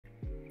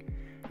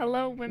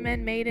Hello,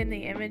 women made in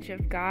the image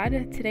of God.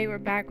 Today we're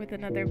back with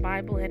another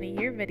Bible in a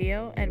Year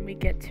video, and we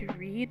get to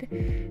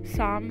read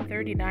Psalm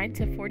 39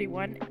 to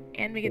 41,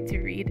 and we get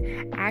to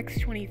read Acts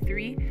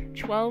 23,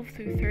 12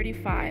 through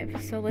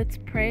 35. So let's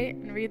pray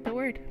and read the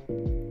Word.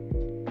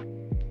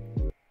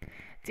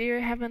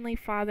 Dear Heavenly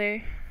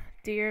Father,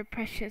 dear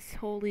precious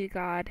holy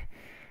God,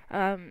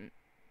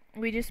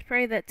 we just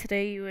pray that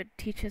today you would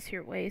teach us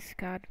your ways,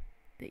 God,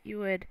 that you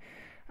would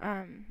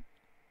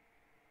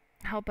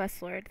help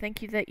us, Lord.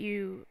 Thank you that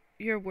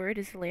your word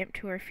is a lamp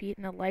to our feet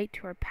and a light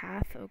to our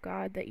path, oh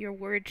God, that your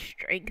word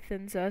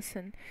strengthens us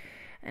and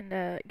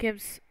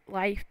gives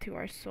life to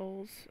our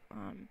souls.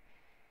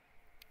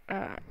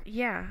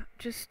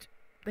 Just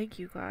thank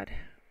you, God.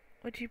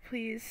 Would you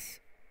please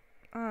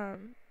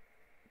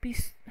be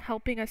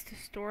helping us to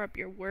store up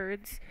your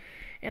words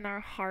in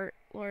our heart,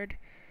 Lord.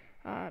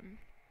 That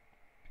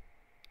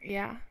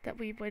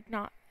we would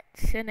not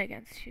sin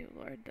against you,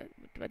 Lord,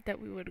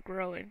 that we would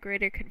grow in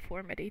greater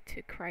conformity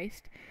to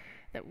Christ,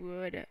 that we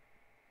would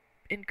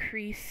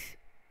increase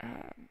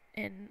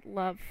in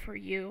love for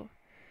you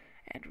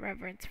and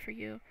reverence for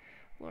you,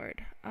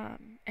 Lord,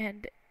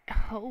 and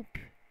hope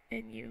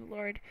in you,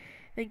 Lord.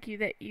 Thank you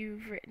that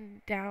you've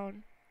written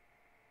down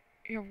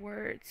your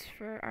words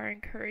for our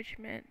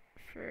encouragement,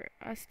 for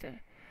us to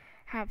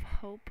have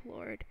hope,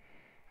 Lord,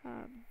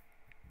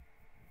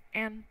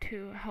 and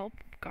to help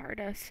guard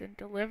us and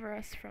deliver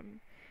us from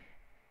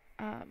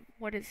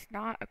what is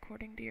not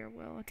according to your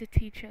will, and to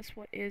teach us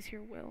what is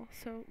your will.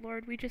 So,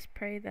 Lord, we just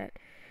pray that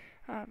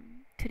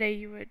today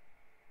you would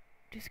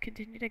just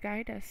continue to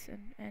guide us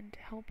and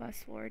help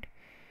us, Lord.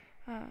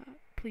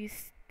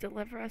 Please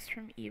deliver us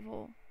from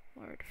evil,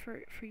 Lord,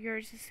 for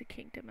yours is the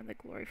kingdom and the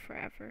glory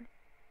forever.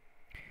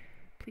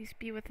 Please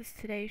be with us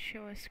today.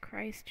 Show us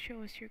Christ.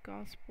 Show us your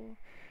gospel.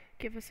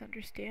 Give us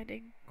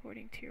understanding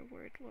according to your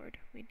word, Lord.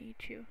 We need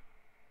you.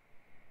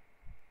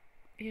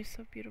 You're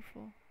so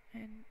beautiful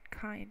and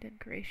kind and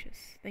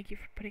gracious. Thank you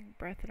for putting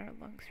breath in our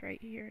lungs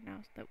right here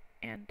now,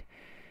 and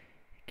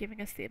giving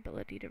us the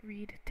ability to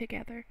read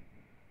together.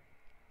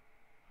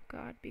 Oh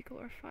God, be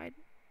glorified.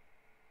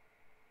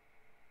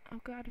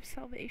 Oh God of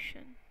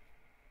salvation,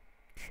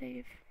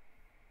 save.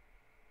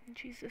 In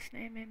Jesus'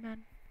 name,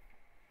 amen.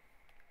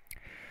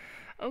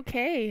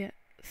 Okay,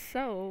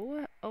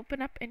 so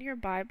open up in your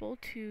Bible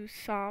to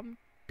Psalm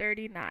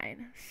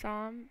 39.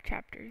 Psalm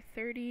chapter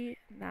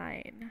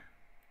 39.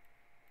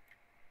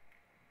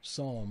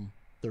 Psalm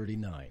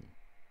 39.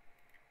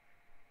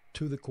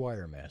 To the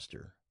choir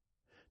master,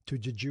 to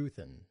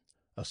Jeduthun,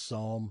 a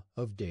psalm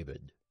of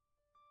David.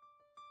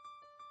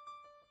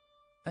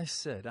 I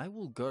said, I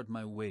will guard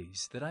my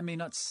ways, that I may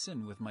not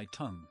sin with my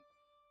tongue.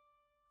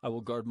 I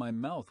will guard my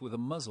mouth with a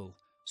muzzle,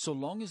 so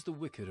long as the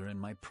wicked are in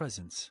my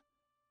presence.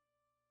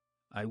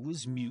 I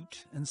was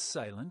mute and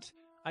silent.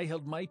 I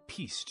held my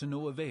peace to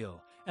no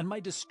avail, and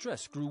my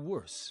distress grew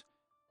worse.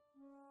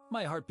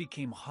 My heart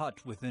became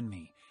hot within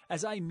me.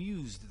 As I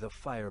mused, the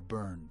fire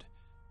burned.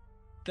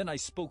 Then I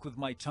spoke with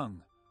my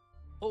tongue.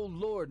 O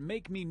Lord,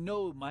 make me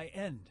know my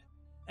end.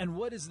 And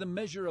what is the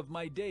measure of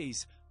my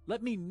days?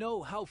 Let me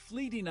know how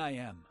fleeting I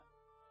am.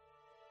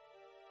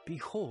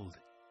 Behold,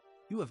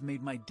 you have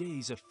made my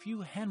days a few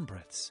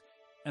handbreadths,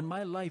 and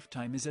my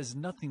lifetime is as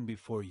nothing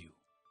before you.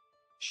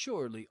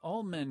 Surely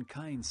all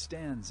mankind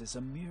stands as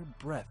a mere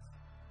breath.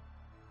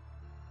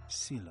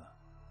 Selah.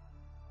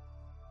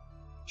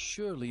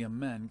 Surely a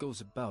man goes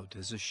about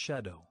as a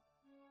shadow.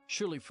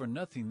 Surely for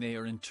nothing they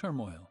are in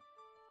turmoil.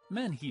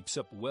 Man heaps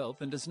up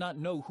wealth and does not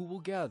know who will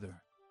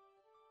gather.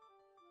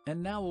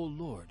 And now, O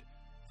Lord,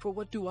 for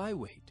what do I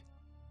wait?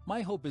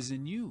 My hope is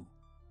in you.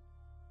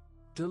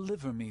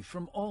 Deliver me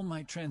from all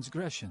my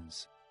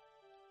transgressions.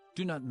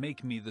 Do not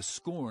make me the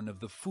scorn of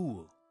the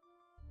fool.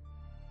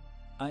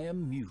 I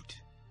am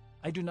mute.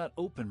 I do not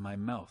open my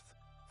mouth,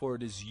 for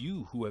it is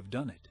you who have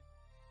done it.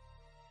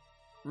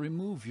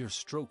 Remove your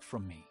stroke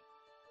from me.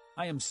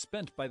 I am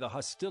spent by the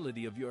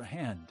hostility of your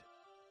hand.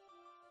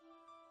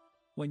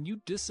 When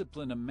you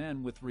discipline a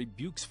man with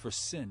rebukes for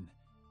sin,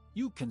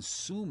 you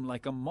consume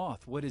like a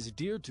moth what is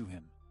dear to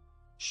him.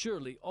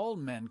 Surely all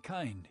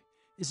mankind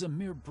is a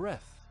mere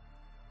breath.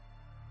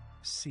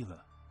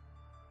 Selah.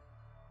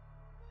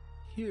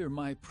 Hear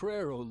my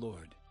prayer, O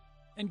Lord,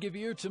 and give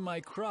ear to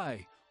my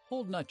cry.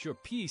 Hold not your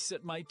peace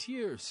at my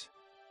tears.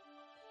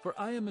 For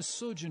I am a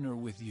sojourner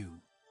with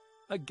you,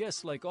 a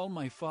guest like all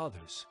my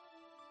fathers.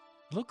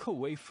 Look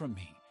away from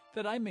me,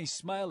 that I may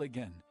smile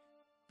again,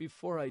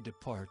 before I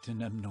depart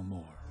and am no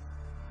more.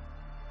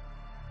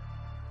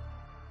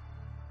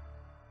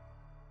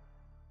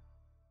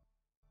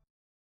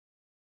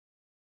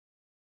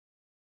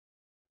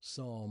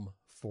 Psalm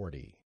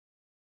 40.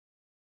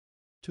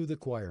 To the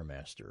choir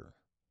master,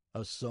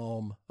 a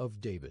psalm of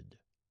David.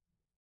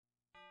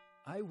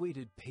 I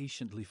waited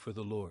patiently for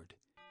the Lord.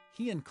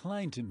 He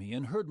inclined to me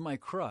and heard my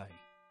cry.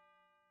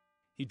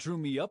 He drew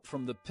me up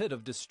from the pit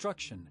of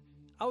destruction,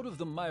 out of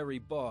the miry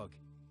bog,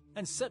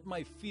 and set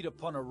my feet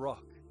upon a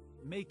rock,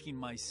 making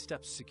my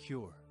steps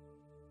secure.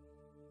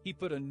 He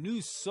put a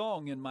new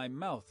song in my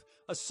mouth,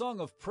 a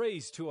song of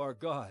praise to our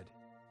God.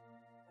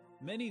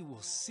 Many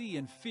will see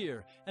and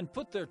fear and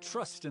put their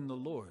trust in the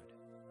Lord.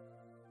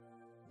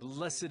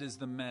 Blessed is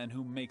the man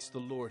who makes the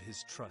Lord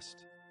his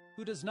trust,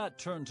 who does not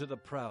turn to the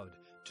proud,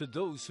 to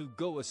those who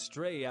go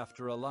astray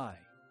after a lie.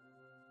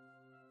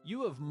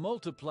 You have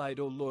multiplied,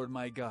 O Lord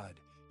my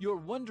God, your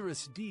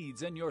wondrous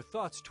deeds and your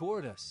thoughts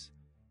toward us.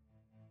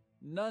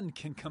 None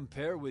can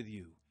compare with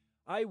you.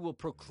 I will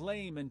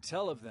proclaim and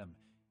tell of them,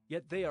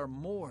 yet they are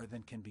more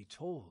than can be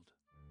told.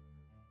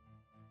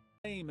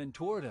 Proclaim and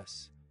toward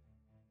us.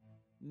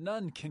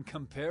 None can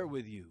compare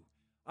with you.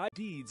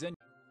 Deeds and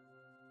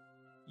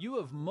you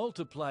have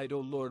multiplied, O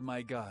Lord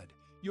my God,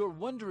 your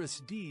wondrous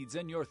deeds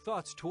and your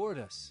thoughts toward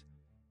us.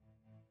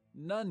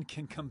 None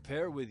can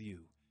compare with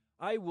you.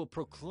 I will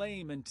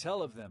proclaim and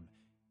tell of them,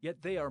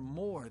 yet they are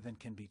more than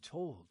can be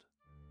told.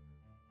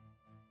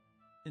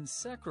 In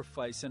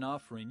sacrifice and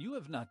offering you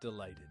have not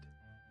delighted,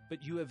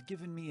 but you have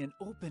given me an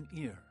open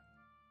ear.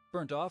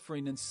 Burnt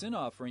offering and sin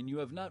offering you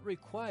have not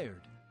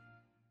required.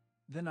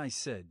 Then I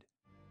said,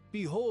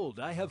 Behold,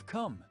 I have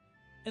come.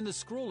 In the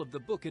scroll of the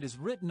book it is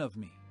written of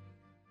me.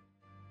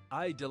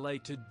 I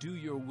delight to do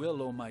your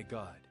will, O my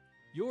God.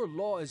 Your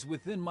law is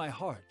within my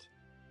heart.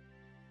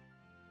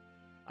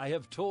 I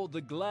have told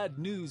the glad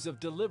news of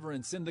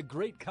deliverance in the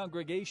great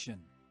congregation.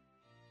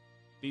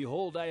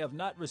 Behold, I have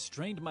not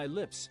restrained my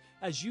lips,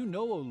 as you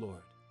know, O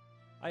Lord.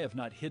 I have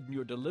not hidden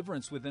your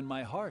deliverance within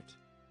my heart.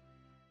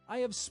 I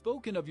have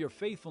spoken of your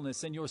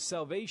faithfulness and your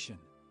salvation.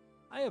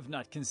 I have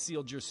not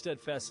concealed your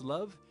steadfast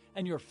love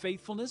and your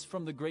faithfulness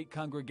from the great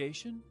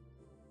congregation.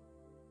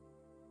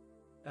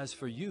 As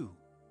for you,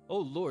 O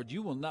Lord,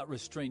 you will not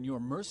restrain your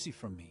mercy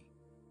from me.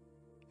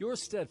 Your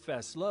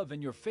steadfast love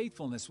and your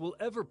faithfulness will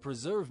ever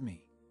preserve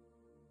me.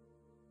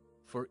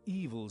 For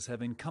evils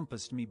have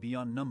encompassed me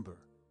beyond number.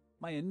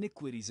 My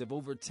iniquities have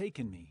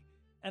overtaken me,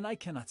 and I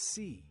cannot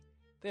see.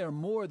 They are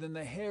more than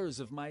the hairs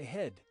of my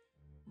head.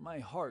 My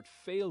heart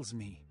fails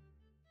me.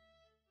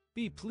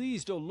 Be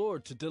pleased, O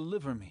Lord, to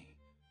deliver me.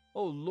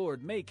 O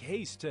Lord, make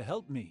haste to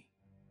help me.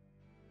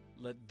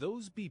 Let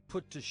those be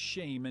put to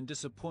shame and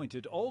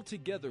disappointed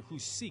altogether who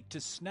seek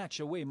to snatch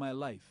away my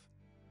life.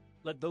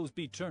 Let those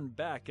be turned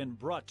back and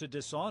brought to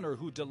dishonor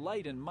who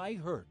delight in my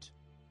hurt.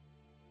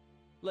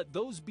 Let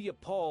those be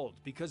appalled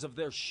because of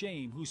their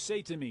shame who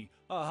say to me,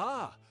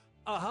 Aha!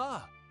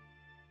 Aha!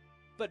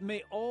 But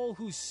may all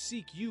who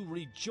seek you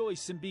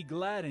rejoice and be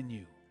glad in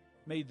you.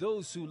 May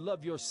those who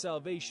love your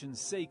salvation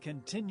say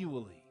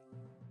continually,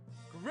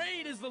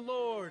 Great is the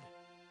Lord!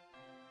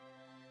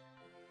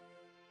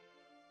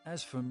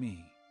 As for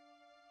me,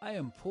 I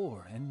am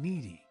poor and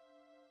needy,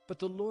 but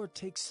the Lord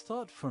takes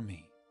thought for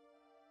me.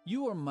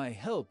 You are my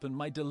help and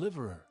my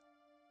deliverer.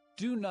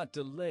 Do not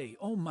delay,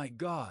 O my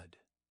God.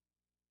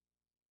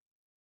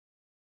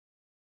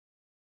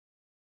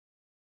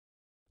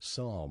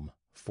 Psalm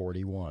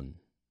 41.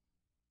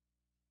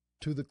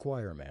 To the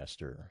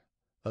choirmaster,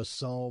 a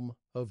psalm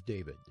of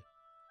David.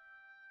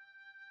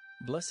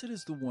 Blessed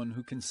is the one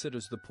who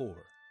considers the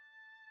poor.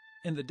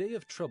 In the day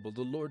of trouble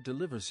the Lord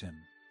delivers him.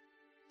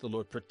 The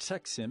Lord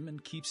protects him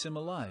and keeps him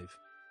alive.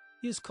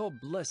 He is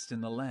called blessed in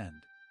the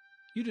land.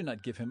 You do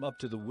not give him up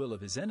to the will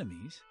of his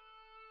enemies.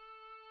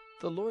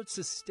 The Lord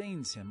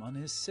sustains him on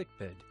his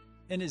sickbed.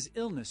 In his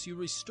illness you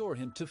restore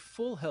him to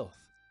full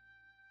health.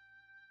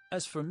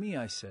 As for me,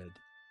 I said,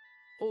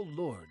 O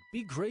Lord,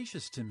 be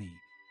gracious to me.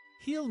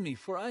 Heal me,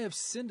 for I have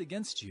sinned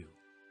against you.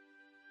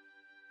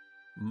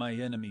 My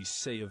enemies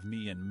say of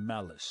me in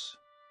malice,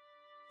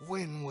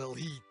 When will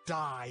he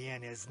die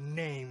and his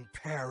name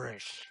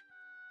perish?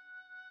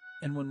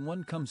 And when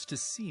one comes to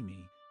see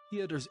me,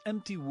 he utters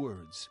empty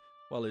words,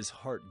 while his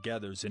heart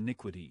gathers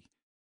iniquity.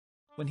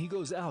 When he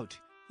goes out,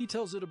 he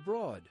tells it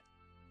abroad.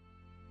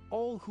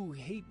 All who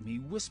hate me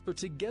whisper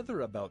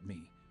together about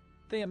me.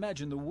 They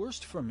imagine the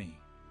worst for me.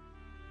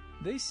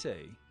 They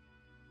say,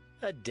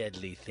 A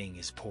deadly thing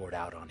is poured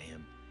out on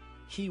him.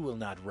 He will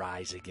not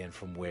rise again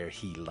from where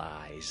he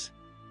lies.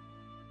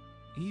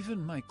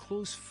 Even my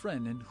close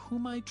friend in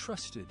whom I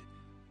trusted,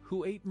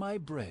 who ate my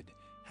bread,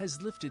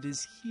 has lifted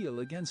his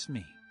heel against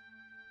me.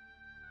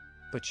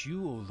 But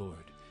you, O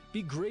Lord,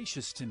 be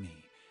gracious to me,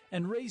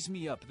 and raise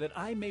me up that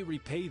I may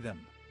repay them.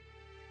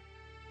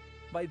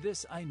 By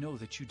this I know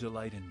that you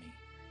delight in me.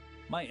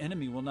 My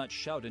enemy will not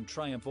shout in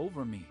triumph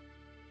over me.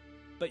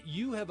 But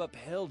you have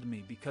upheld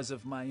me because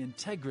of my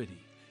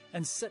integrity,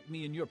 and set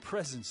me in your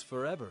presence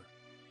forever.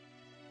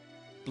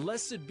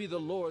 Blessed be the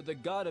Lord, the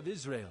God of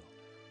Israel,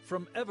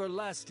 from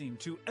everlasting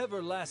to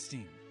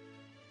everlasting.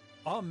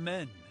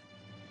 Amen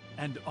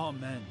and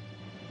amen.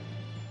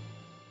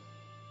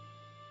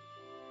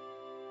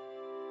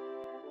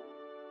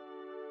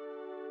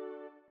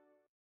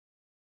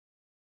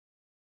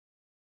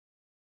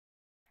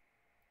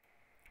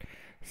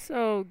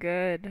 So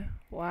good.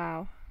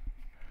 Wow.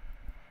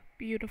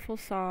 Beautiful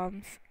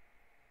Psalms.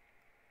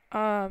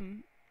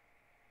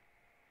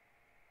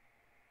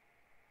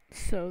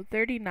 So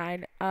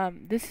 39,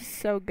 this is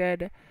so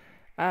good,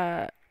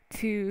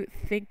 to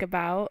think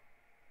about,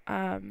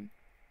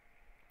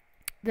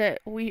 that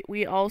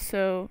we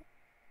also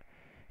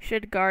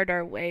should guard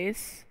our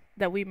ways,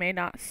 that we may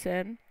not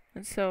sin.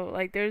 And so,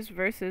 like, there's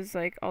verses,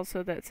 like,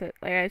 also that said,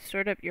 like, I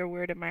stored up your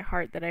word in my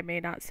heart that I may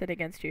not sin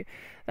against you.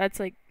 That's,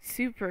 like,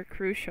 super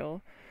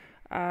crucial.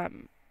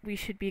 We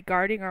should be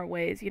guarding our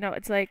ways. You know,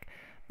 it's like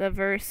the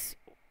verse,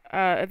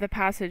 the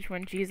passage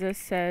when Jesus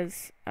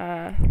says,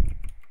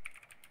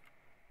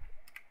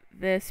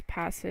 this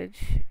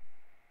passage,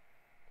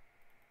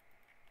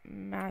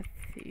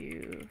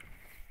 Matthew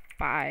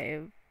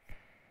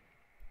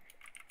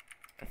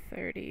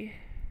 5:30.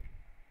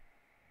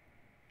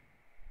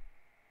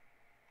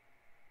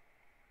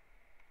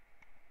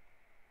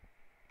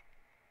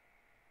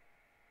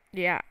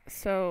 Yeah,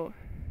 so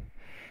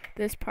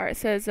this part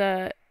says,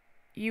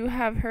 you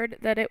have heard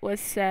that it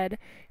was said,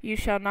 you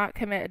shall not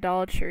commit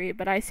adultery,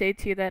 but I say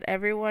to you that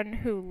everyone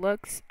who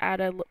looks at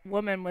a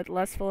woman with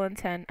lustful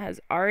intent has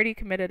already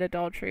committed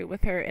adultery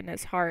with her in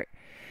his heart.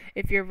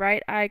 If your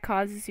right eye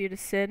causes you to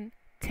sin,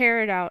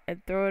 tear it out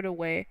and throw it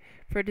away,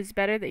 for it is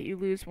better that you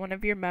lose one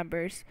of your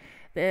members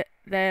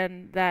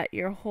than that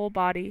your whole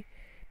body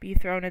be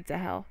thrown into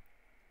hell.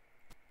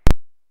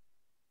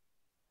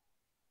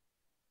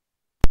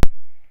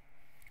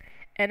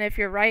 And if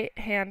your right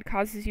hand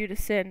causes you to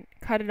sin,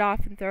 cut it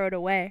off and throw it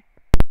away.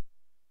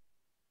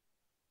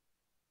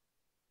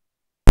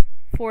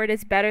 For it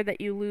is better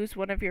that you lose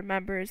one of your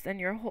members than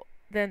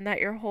that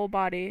your whole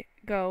body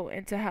go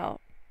into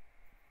hell.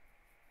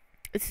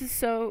 This is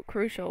so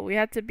crucial. We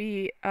have to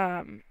be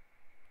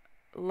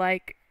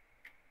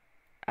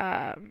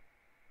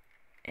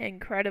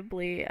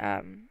incredibly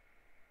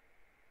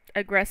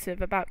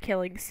aggressive about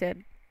killing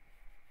sin.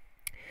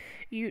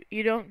 You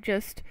don't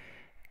just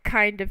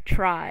kind of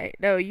try.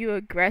 No, you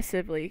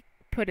aggressively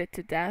put it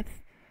to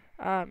death.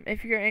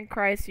 If you're in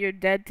Christ, you're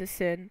dead to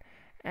sin,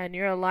 and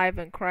you're alive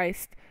in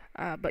Christ.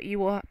 But you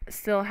will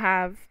still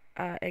have,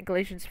 in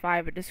Galatians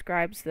 5, it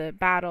describes the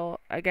battle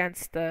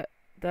against the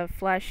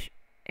flesh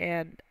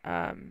and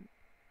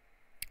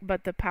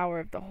but the power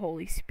of the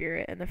Holy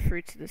Spirit and the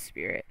fruits of the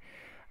Spirit.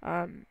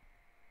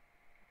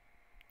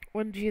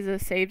 When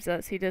Jesus saves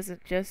us, he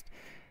doesn't just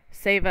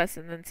save us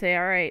and then say,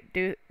 all right,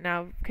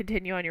 now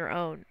continue on your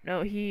own.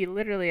 No, he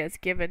literally has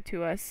given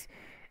to us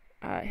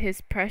his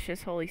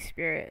precious Holy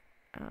Spirit,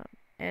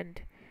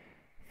 and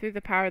through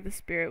the power of the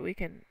Spirit we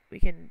can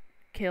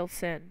kill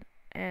sin,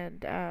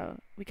 and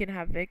we can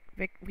have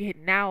we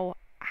now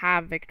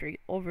have victory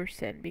over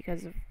sin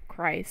because of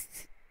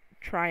Christ's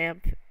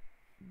triumphant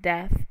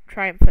death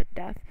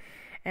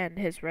and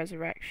his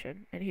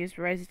resurrection, and he's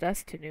raised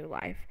us to new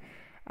life.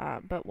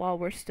 But while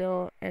we're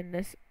still in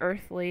this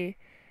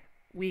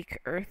weak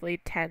earthly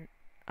tent,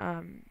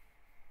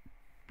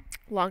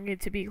 longing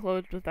to be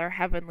clothed with our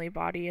heavenly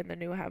body in the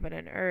new heaven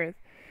and earth,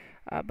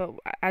 but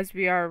as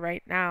we are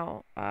right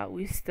now,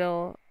 we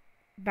still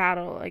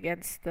battle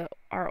against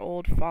our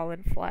old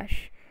fallen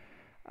flesh.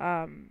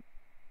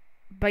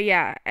 But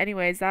yeah,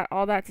 anyways,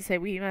 all that to say,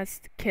 we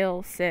must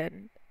kill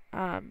sin.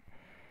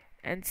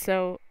 And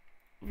so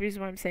the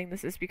reason why I'm saying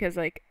this is because,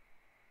 like,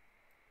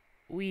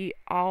 we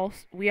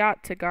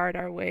ought to guard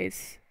our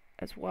ways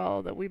as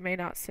well, that we may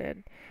not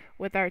sin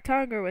with our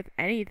tongue or with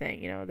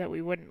anything, that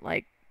we wouldn't,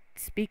 like,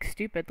 speak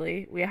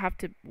stupidly. We have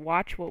to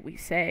watch what we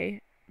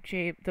say.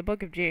 The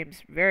book of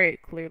James very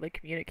clearly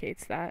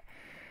communicates that,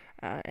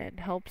 and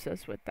helps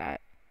us with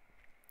that.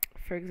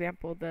 For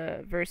example,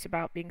 the verse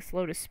about being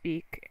slow to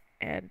speak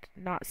and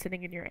not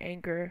sinning in your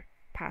anger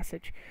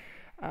passage,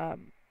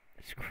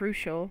 is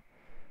crucial.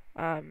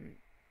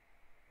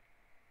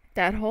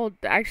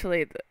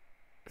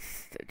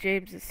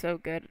 James is so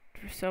good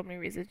for so many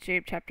reasons.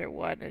 James chapter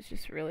 1 is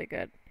just really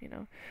good.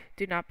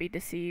 Do not be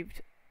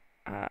deceived.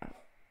 I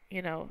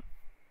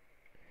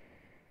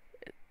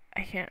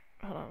can't,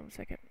 hold on a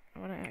second. I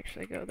want to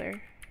actually go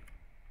there.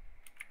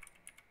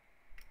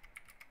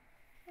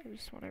 I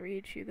just want to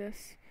read you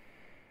this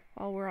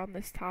while we're on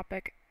this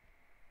topic.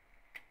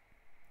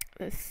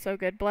 This is so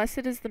good.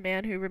 Blessed is the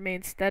man who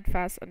remains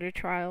steadfast under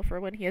trial,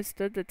 for when he has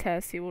stood the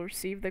test, he will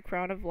receive the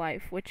crown of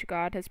life, which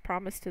God has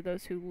promised to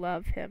those who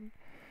love him.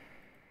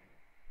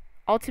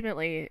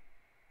 Ultimately,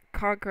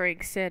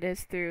 conquering sin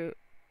is through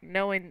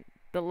knowing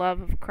the love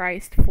of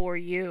Christ for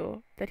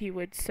you, that he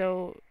would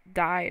so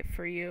die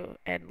for you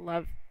and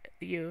love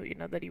you,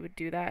 that he would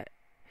do that.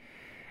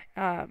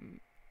 And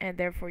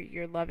therefore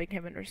you're loving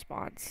him in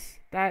response.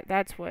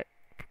 That's what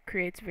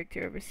creates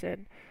victory over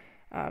sin.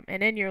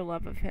 And in your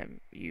love of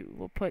him, you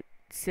will put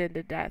sin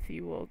to death.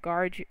 You will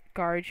guard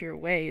your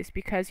ways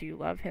because you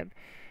love him,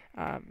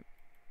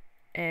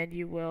 and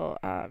you will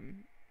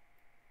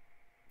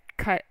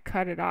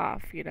cut it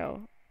off,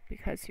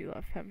 because you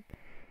love him,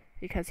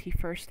 because he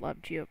first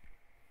loved you.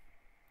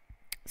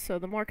 So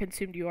the more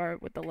consumed you are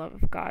with the love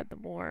of God, the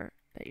more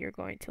that you're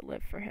going to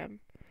live for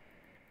him.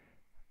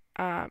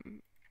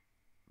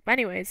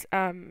 Anyways,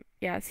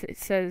 yes, it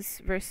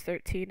says, verse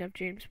 13 of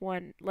James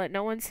 1, let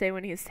no one say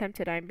when he is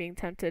tempted, I am being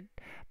tempted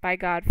by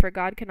God, for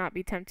God cannot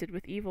be tempted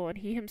with evil, and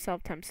he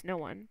himself tempts no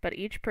one. But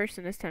each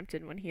person is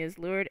tempted when he is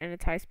lured and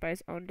enticed by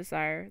his own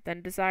desire.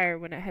 Then desire,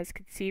 when it has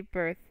conceived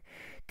birth,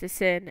 to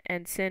sin,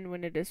 and sin,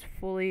 when it is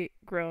fully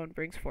grown,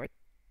 brings forth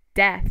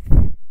death.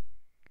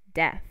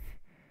 Death.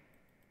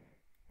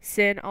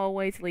 sin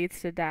always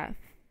leads to death.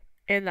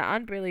 In the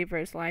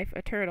unbeliever's life,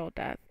 eternal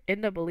death.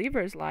 In the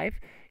believer's life,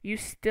 you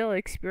still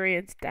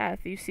experience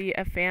death. You see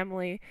a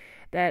family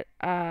that,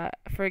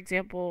 for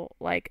example,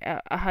 like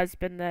a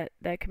husband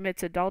that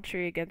commits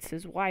adultery against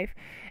his wife,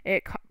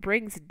 it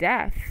brings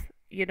death.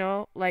 You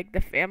know, like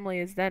the family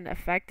is then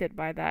affected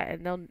by that,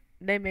 and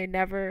they may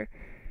never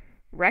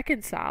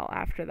reconcile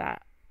after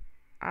that.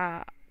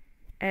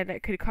 And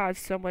it could cause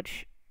so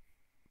much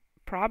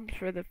problems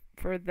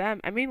for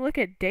them. I mean, look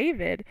at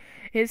David.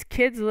 His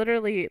kids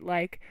literally,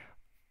 like,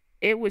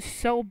 it was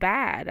so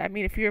bad. I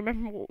mean, if you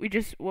remember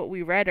what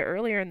we read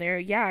earlier in there,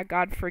 yeah,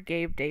 God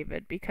forgave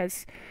David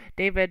because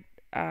David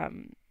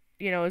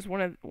is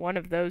one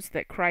of those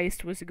that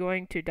Christ was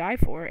going to die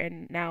for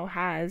and now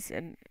has,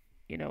 and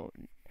you know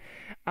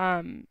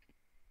but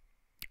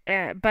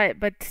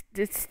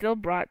it still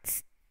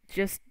brought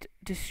just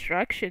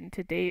destruction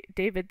to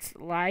David's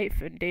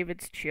life and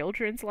David's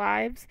children's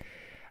lives.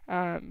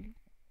 So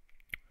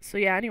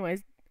yeah,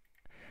 anyways,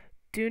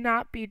 do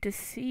not be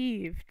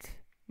deceived,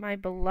 my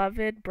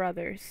beloved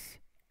brothers.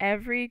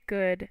 Every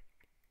good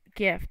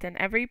gift and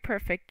every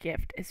perfect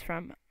gift is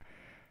from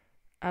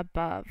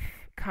above,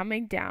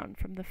 coming down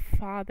from the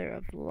Father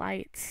of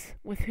lights,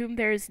 with whom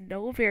there is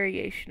no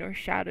variation or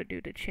shadow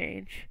due to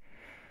change.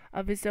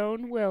 Of his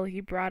own will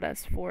he brought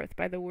us forth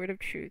by the word of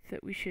truth,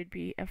 that we should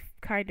be a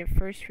kind of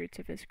firstfruits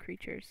of his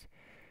creatures.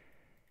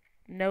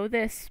 Know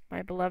this,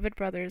 my beloved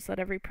brothers, let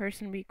every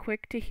person be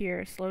quick to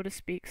hear, slow to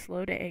speak,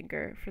 slow to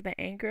anger, for the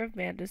anger of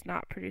man does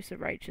not produce the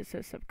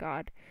righteousness of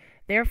God.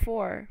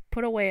 Therefore,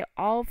 put away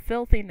all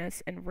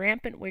filthiness and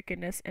rampant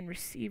wickedness, and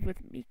receive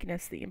with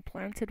meekness the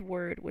implanted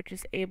word, which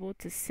is able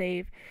to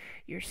save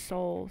your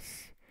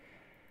souls.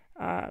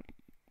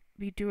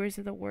 Be doers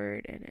of the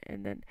word,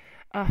 and then,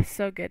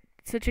 so good.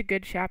 Such a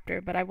good chapter,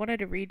 but I wanted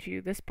to read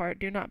you this part.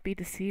 Do not be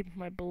deceived,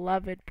 my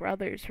beloved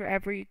brothers, for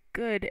every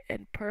good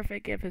and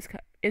perfect gift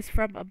is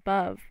from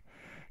above,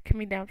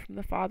 coming down from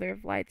the Father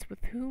of lights,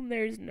 with whom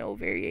there is no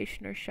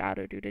variation or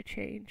shadow due to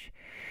change.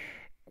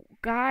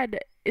 God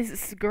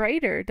is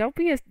greater. Don't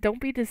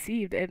be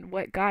deceived, and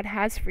what God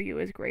has for you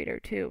is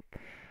greater too.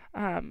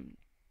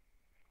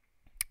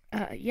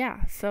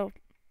 So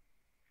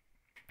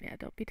yeah,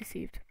 don't be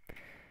deceived.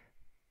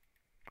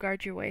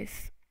 Guard your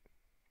ways.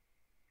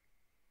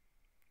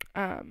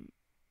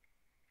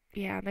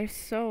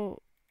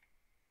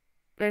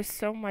 There's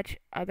so much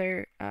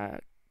other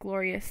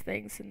glorious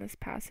things in this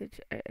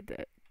passage.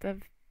 The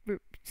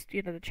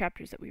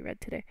chapters that we read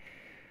today.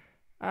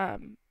 I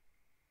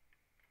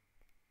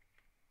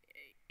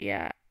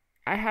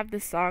have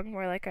this song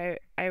where like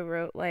I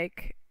wrote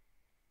like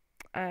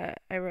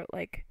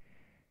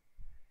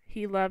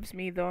he loves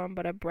me though I'm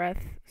but a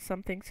breath,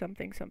 something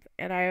something something,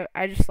 and I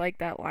just like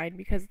that line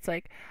because it's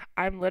like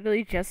I'm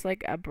literally just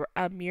like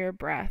a mere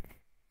breath,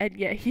 and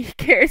yet he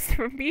cares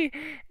for me,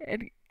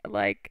 and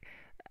like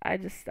I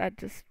just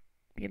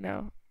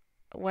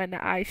when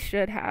I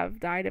should have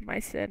died in my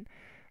sin,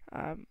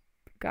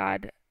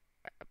 God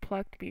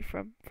plucked me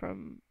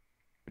from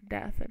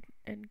death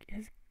and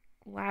has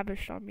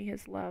lavished on me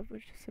his love,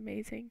 which is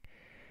amazing.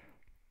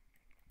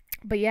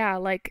 But yeah,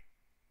 like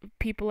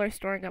people are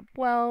storing up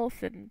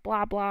wealth and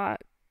blah blah,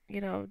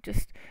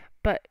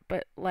 but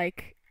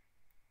like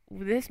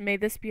may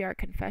this be our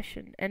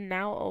confession. And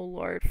now, O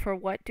Lord, for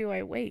what do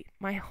I wait?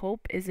 My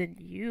hope is in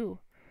you.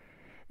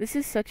 This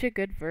is such a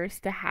good verse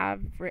to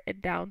have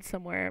written down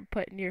somewhere and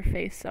put in your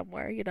face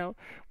somewhere,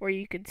 where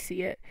you can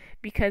see it,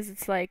 because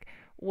it's like,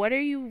 what are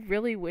you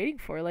really waiting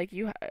for? Like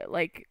your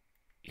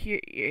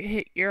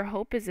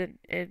hope is in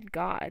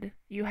God.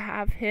 You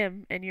have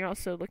him, and you're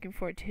also looking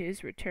forward to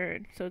his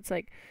return. So it's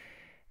like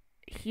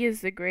he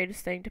is the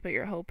greatest thing to put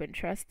your hope and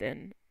trust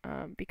in,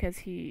 because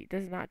he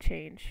does not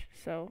change.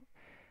 So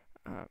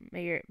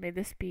may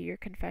this be your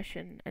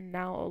confession. And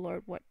now, O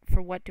Lord,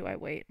 for what do I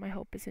wait? My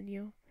hope is in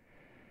you.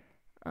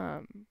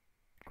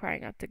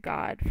 Crying out to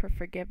God for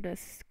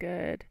forgiveness is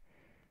good.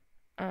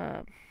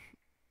 And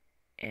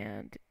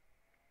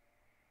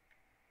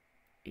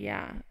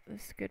yeah,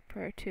 this is a good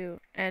prayer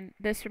too. And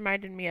this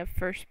reminded me of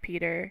 1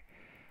 Peter.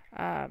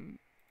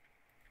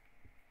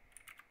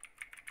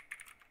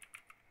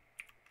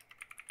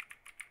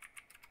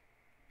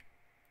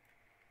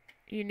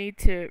 You need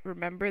to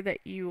remember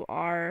that you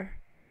are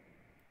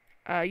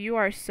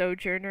a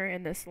sojourner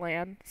in this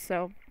land.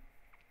 So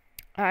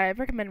I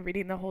recommend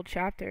reading the whole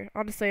chapter.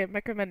 Honestly, I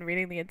recommend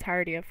reading the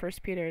entirety of 1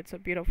 Peter. It's so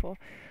beautiful.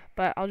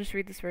 But I'll just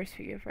read this verse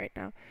for you right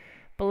now.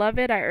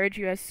 Beloved, I urge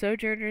you as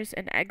sojourners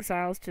and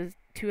exiles to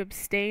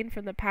abstain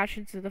from the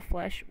passions of the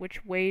flesh,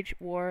 which wage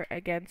war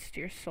against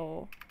your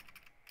soul.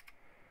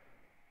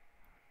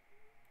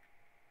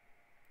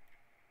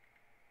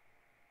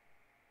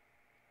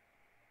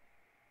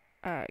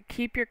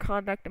 Keep your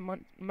conduct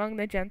among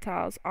the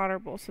Gentiles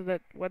honorable, so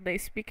that when they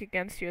speak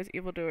against you as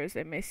evildoers,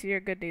 they may see your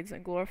good deeds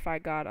and glorify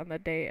God on the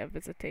day of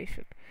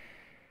visitation.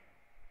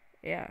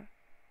 Yeah.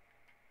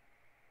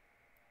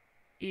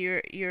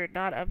 You're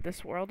not of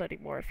this world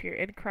anymore. If you're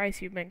in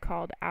Christ, you've been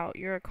called out.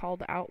 You're a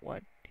called out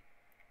one.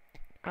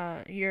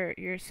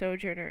 your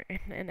sojourner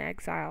in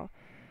exile,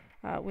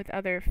 with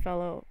other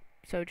fellow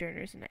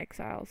sojourners and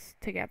exiles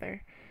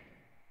together.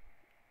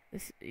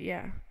 This,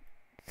 yeah,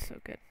 it's so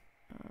good.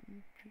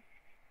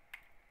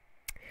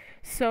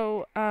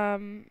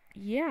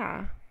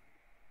 Yeah,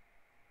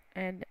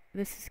 and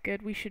this is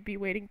good. We should be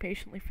waiting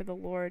patiently for the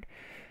Lord,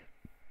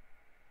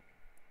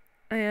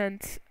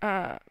 and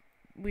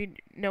we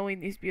knowing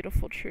these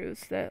beautiful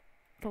truths that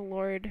the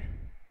Lord,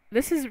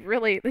 this is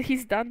really,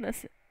 He's done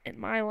this in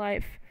my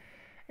life,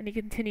 and He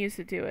continues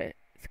to do it.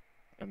 It's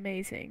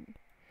amazing.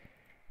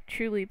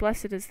 Truly,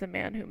 blessed is the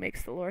man who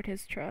makes the Lord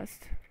his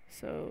trust.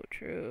 So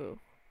true.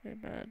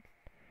 Amen.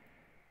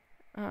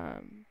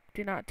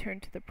 Do not turn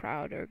to the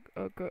proud,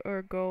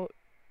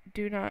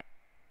 do not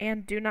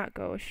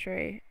go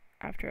astray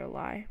after a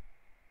lie.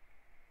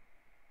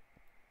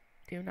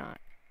 Do not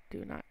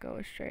go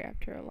astray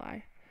after a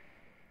lie.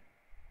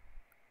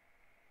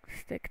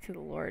 Stick to the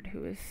Lord,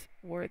 who is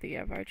worthy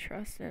of our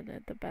trust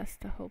and the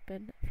best to hope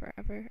in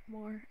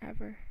forevermore,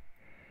 ever.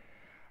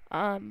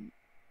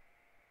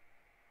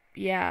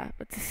 Yeah,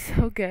 it's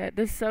so good.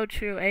 This is so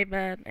true.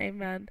 Amen.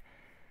 Amen.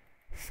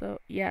 So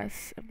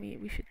yes, and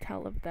we should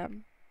tell of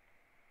them,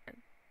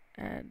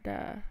 and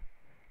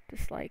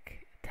just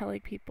like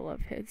telling people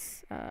of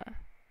His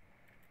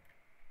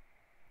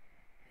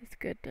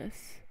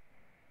goodness.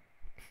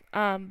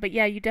 But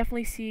yeah, you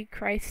definitely see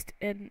Christ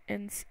in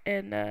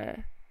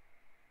the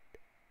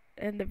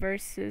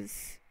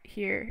verses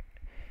here.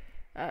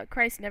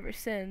 Christ never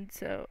sinned,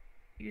 so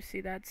you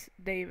see that's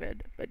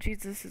David, but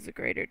Jesus is a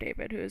greater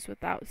David who is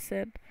without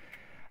sin.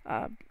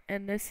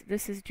 And this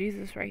is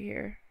Jesus right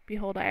here.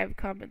 Behold, I have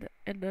come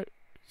in the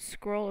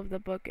scroll of the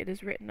book. It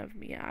is written of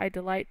me. I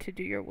delight to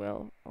do your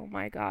will. Oh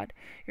my God,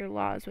 your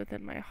law is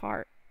within my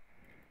heart.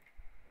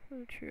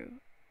 So true.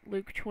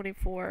 Luke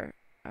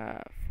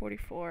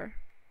 24:44.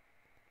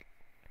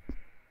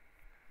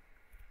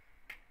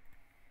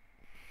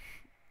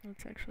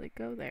 Let's actually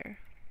go there.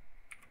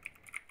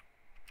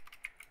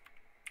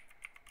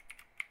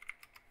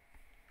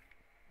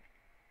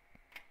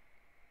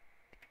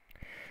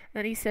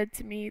 Then he said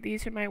to me,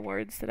 these are my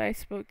words that I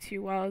spoke to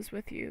you while I was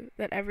with you,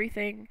 that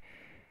everything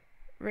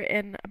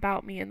written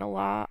about me in the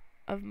law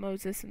of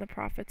Moses and the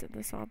prophets and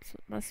the Psalms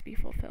must be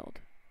fulfilled.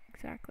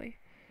 Exactly.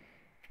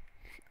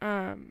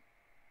 But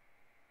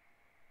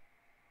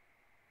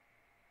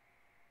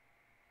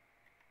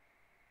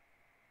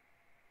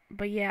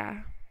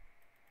yeah,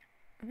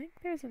 I think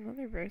there's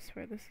another verse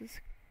where this is.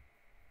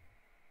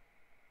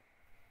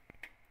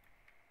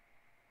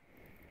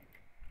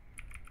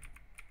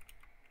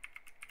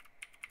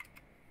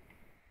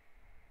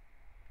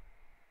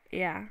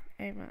 Yeah,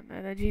 amen.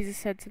 And then Jesus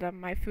said to them,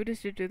 my food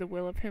is to do the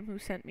will of him who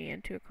sent me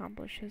and to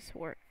accomplish his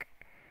work.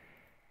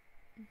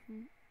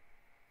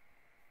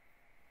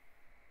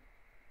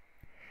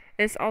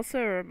 This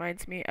also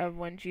reminds me of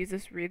when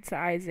Jesus reads the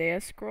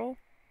Isaiah scroll,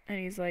 and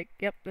he's like,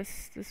 yep,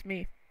 this is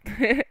me.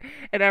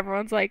 And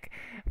everyone's like,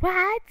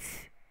 what?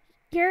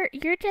 You're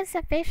just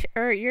a fish,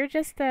 or you're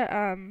just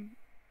a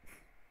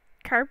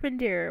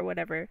carpenter or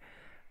whatever.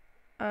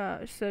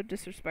 So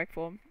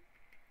disrespectful.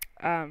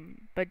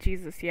 But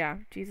Jesus, yeah,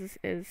 Jesus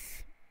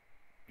is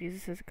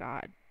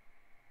God.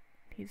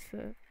 He's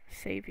the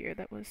Savior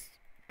that was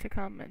to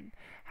come and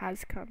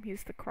has come.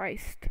 He's the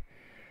Christ,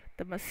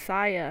 the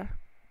Messiah.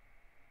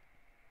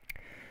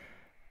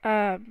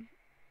 But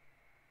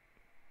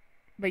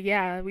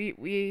yeah,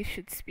 we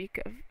should speak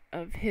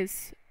of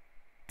his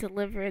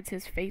deliverance,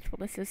 his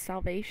faithfulness, his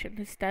salvation,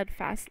 his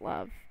steadfast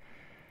love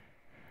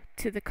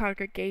to the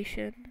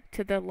congregation,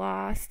 to the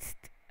lost,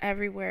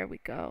 everywhere we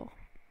go,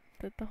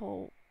 that the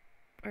whole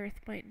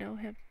earth might know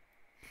him.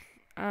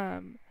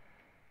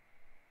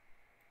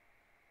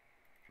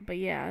 But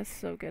yeah, it's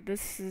so good.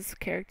 This is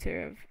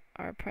character of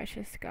our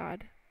precious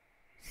God.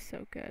 He's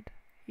so good.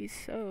 He's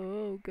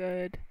so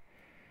good.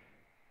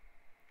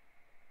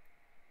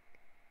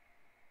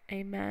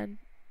 Amen.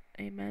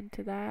 Amen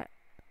to that.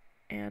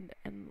 And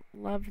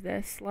love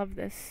this.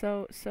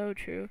 So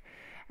true.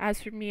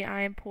 As for me,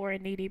 I am poor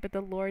and needy, but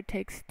the Lord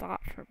takes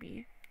thought for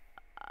me.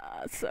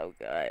 So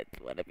good.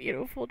 What a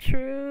beautiful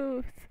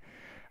truth.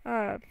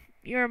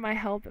 You are my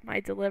help and my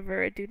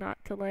deliverer. Do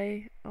not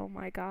delay. Oh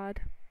my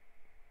God.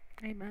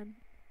 Amen.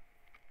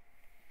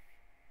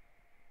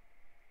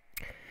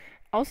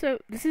 Also,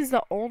 this is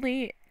the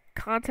only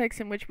context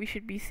in which we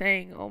should be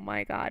saying, oh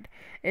my God,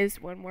 is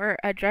when we're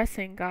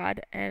addressing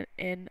God and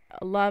in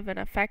love and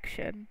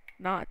affection,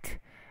 not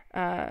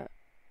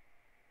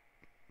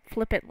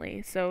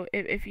flippantly. So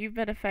if you've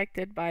been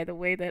affected by the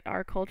way that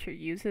our culture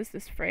uses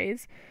this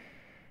phrase,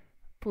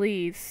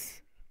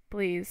 please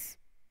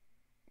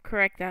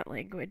correct that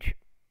language.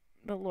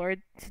 The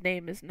Lord's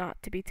name is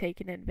not to be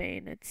taken in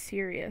vain. It's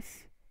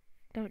serious.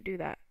 Don't do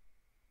that.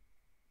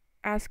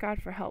 Ask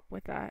God for help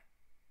with that.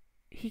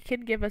 He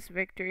can give us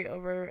victory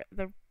over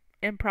the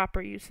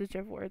improper usage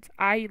of words.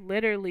 I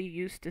literally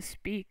used to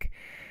say,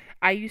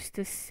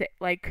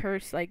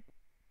 curse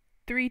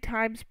 3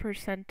 times per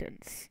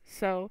sentence.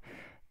 So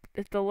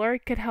if the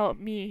Lord could help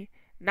me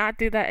not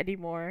do that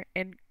anymore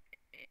and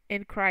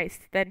in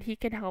Christ, then he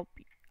can help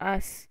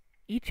us,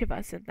 each of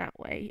us, in that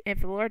way.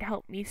 If the Lord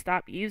helped me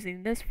stop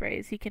using this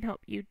phrase, he can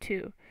help you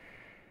too.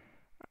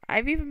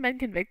 I've even been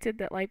convicted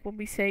that, like, when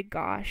we say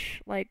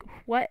gosh, like,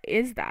 what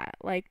is that?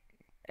 Like,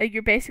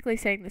 you're basically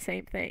saying the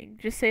same thing.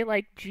 Just say,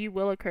 like, gee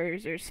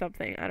willikers or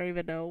something. I don't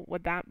even know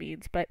what that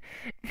means, but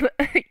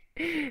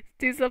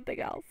do something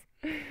else.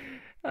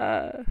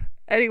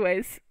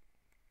 Anyways.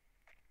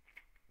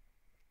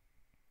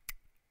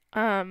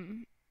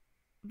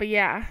 But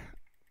yeah.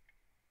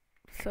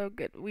 So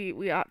good.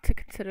 We ought to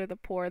consider the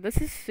poor.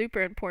 This is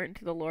super important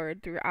to the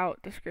Lord throughout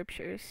the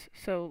scriptures.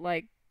 So,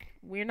 like,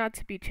 we're not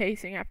to be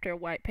chasing after a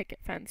white picket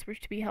fence. We're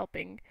to be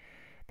helping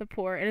the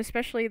poor, and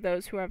especially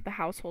those who are of the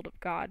household of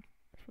God.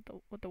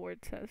 That's what the word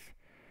says.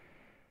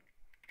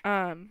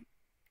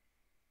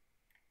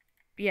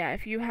 Yeah,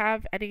 if you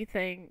have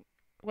anything,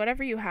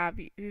 whatever you have,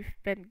 you've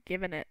been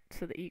given it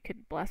so that you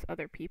can bless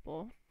other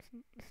people.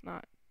 It's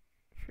not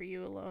for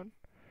you alone.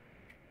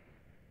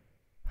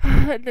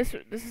 This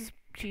is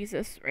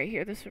Jesus right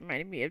here. This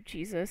reminded me of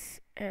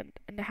Jesus and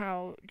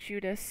how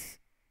Judas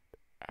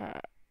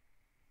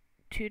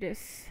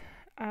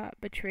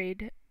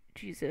betrayed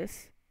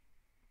Jesus.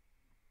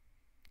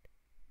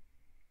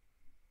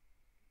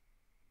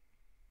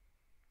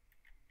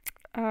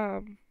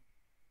 So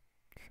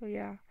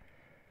yeah.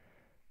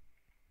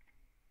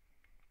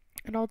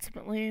 And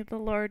ultimately the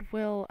Lord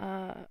will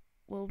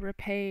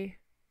repay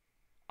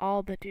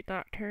all that do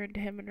not turn to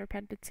him in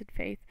repentance and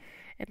faith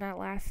in that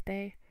last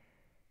day.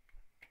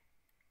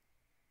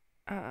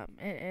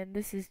 And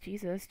this is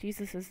Jesus.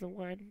 Jesus is the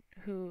one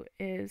who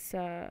is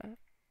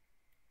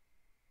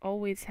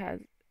always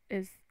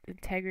is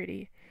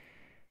integrity,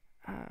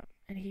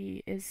 and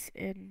he is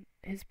in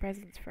his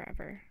presence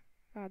forever.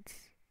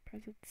 God's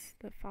presence,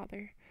 the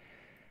Father.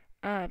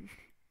 And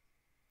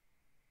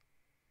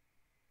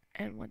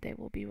one day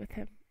we'll be with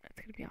him.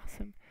 It's gonna be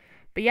awesome.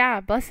 But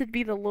yeah, blessed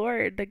be the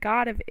Lord, the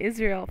God of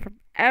Israel,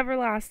 from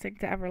everlasting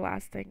to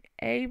everlasting.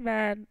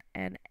 Amen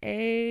and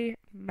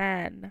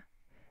amen.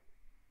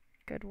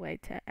 Good way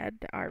to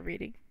end our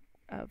reading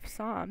of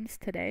Psalms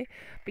today.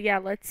 But yeah,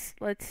 let's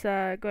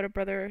go to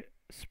Brother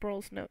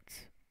Sproul's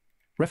notes.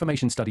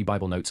 Reformation Study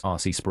Bible Notes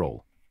R.C.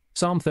 Sproul.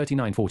 Psalm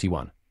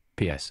 39:41.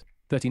 P.S.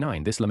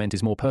 39. This lament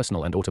is more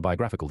personal and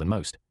autobiographical than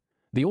most.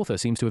 The author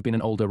seems to have been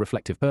an older,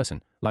 reflective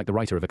person, like the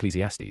writer of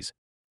Ecclesiastes.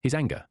 His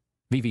anger,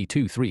 VV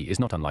 2:3, is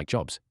not unlike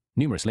Job's.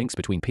 Numerous links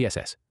between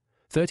PSS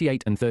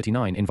 38 and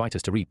 39 invite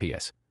us to read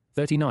PS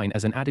 39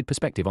 as an added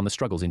perspective on the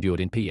struggles endured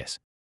in PS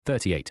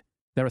 38.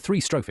 There are 3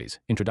 strophes,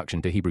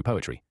 Introduction to Hebrew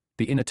Poetry,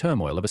 the inner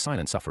turmoil of a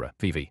silent sufferer,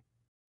 VV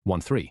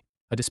 1:3,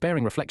 a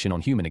despairing reflection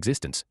on human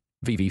existence,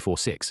 VV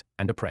 4:6,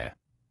 and a prayer.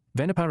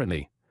 Then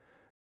apparently,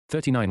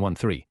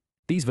 39:1:3,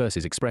 these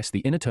verses express the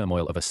inner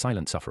turmoil of a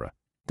silent sufferer.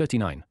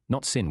 39,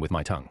 not sin with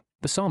my tongue.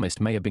 The psalmist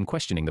may have been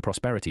questioning the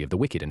prosperity of the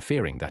wicked and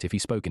fearing that if he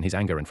spoke in his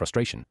anger and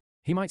frustration,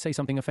 he might say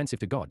something offensive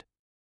to God.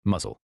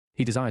 Muzzle.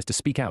 He desires to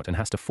speak out and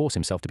has to force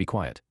himself to be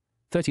quiet.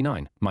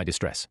 39, my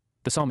distress.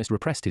 The psalmist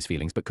repressed his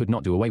feelings but could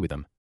not do away with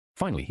them.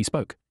 Finally, he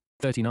spoke.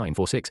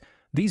 39:4:6,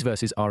 these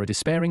verses are a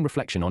despairing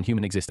reflection on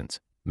human existence.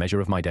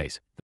 Measure of my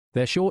days.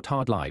 Their short,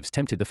 hard lives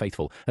tempted the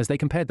faithful as they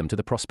compared them to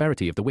the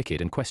prosperity of the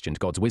wicked and questioned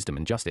God's wisdom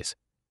and justice.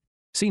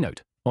 See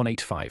note, on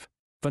 8:5,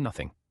 for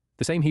nothing.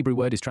 The same Hebrew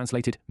word is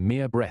translated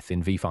mere breath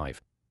in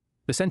V5.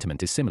 The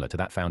sentiment is similar to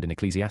that found in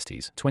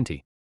Ecclesiastes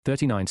 20,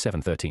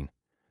 39:7-13.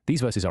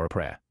 These verses are a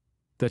prayer.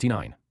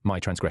 39, my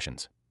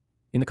transgressions.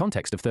 In the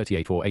context of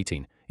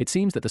 38:4-18, it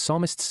seems that the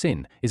psalmist's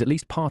sin is at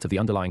least part of the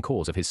underlying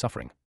cause of his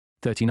suffering.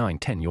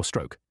 39:10, your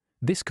stroke.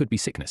 This could be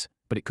sickness,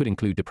 but it could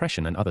include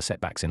depression and other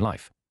setbacks in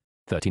life.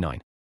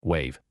 39,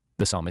 wave.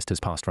 The psalmist has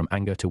passed from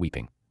anger to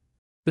weeping.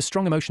 The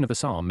strong emotion of the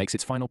psalm makes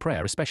its final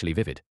prayer especially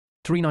vivid.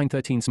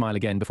 39:13, smile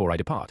again before I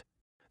depart.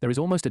 There is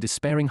almost a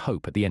despairing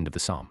hope at the end of the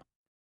psalm.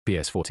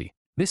 PS 40.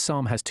 This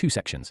psalm has 2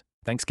 sections,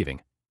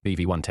 thanksgiving,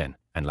 VV 1:10,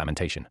 and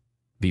lamentation,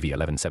 VV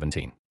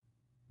 11:17.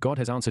 God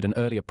has answered an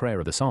earlier prayer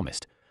of the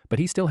psalmist, but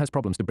he still has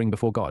problems to bring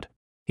before God.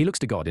 He looks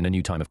to God in a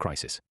new time of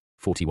crisis.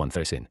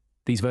 41:13.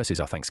 These verses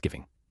are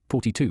thanksgiving.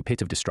 42,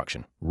 pit of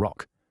destruction,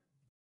 rock.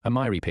 A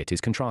miry pit is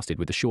contrasted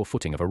with the sure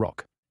footing of a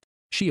rock.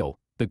 Sheol,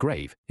 the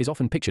grave, is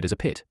often pictured as a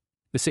pit.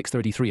 The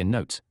 6:33 in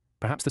notes,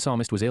 perhaps the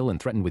psalmist was ill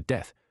and threatened with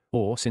death,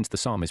 or, since the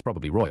psalm is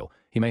probably royal,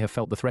 he may have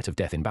felt the threat of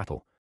death in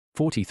battle.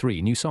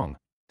 43, new song.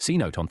 See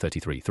note on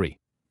 33:3.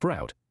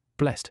 Proud,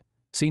 blessed.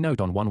 See note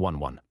on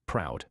 111,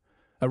 proud.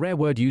 A rare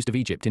word used of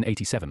Egypt in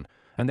 87,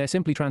 and they're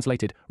simply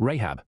translated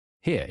Rahab.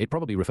 Here, it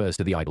probably refers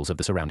to the idols of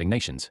the surrounding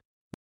nations.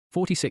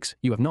 46,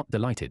 you have not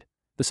delighted.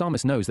 The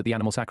psalmist knows that the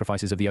animal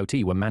sacrifices of the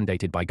OT were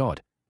mandated by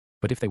God,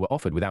 but if they were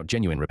offered without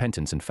genuine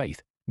repentance and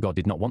faith, God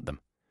did not want them.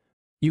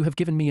 You have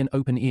given me an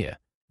open ear.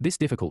 This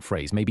difficult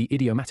phrase may be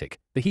idiomatic.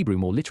 The Hebrew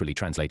more literally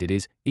translated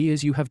is,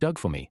 ears you have dug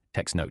for me,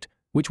 text note,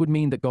 which would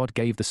mean that God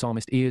gave the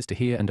psalmist ears to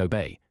hear and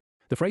obey.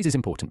 The phrase is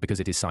important because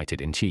it is cited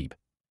in Sheb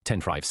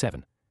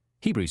 10:5-7.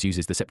 Hebrews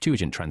uses the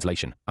Septuagint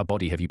translation, a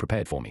body have you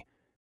prepared for me.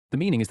 The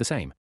meaning is the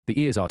same. The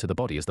ears are to the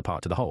body as the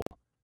part to the whole.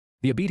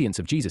 The obedience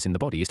of Jesus in the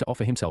body is to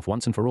offer himself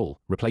once and for all,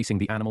 replacing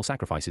the animal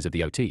sacrifices of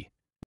the OT.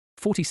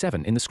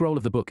 47. In the scroll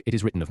of the book it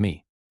is written of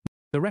me.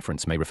 The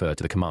reference may refer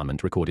to the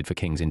commandment recorded for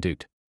kings in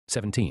Deut.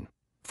 17.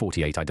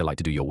 48. I delight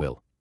to do your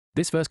will.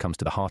 This verse comes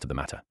to the heart of the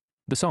matter.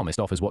 The psalmist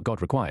offers what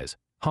God requires,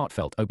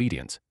 heartfelt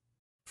obedience.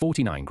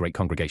 49. Great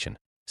congregation.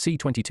 C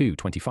 22,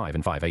 25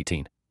 and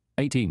 5:18.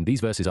 18.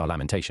 These verses are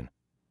lamentation.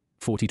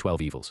 40.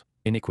 12 evils,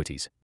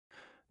 iniquities.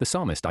 The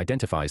psalmist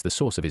identifies the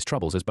source of his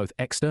troubles as both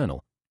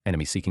external,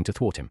 enemies seeking to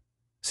thwart him,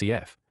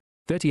 cf.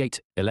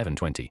 38, 11,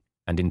 20,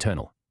 and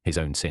internal, his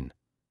own sin.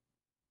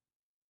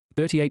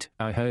 38.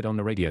 I heard on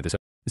the radio this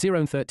 0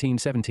 and 13,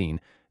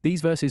 17.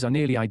 These verses are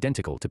nearly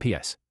identical to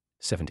PS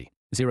 70.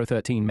 0,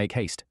 13. Make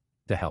haste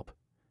to help.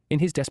 In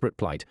his desperate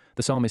plight,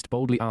 the psalmist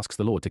boldly asks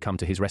the Lord to come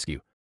to his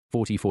rescue.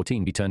 40,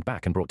 14. Be turned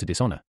back and brought to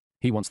dishonor.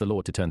 He wants the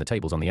Lord to turn the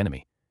tables on the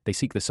enemy. They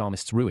seek the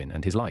psalmist's ruin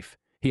and his life.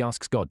 He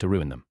asks God to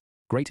ruin them.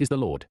 Great is the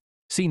Lord.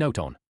 See note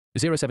on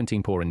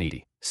 0:17. Poor and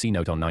needy. See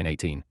note on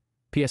 9:18.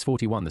 PS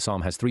 41. The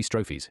psalm has 3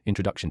 strophes,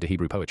 introduction to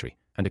Hebrew poetry,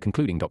 and a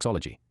concluding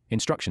doxology,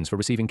 instructions for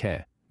receiving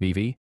care,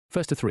 VV,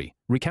 1-3,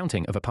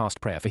 recounting of a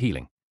past prayer for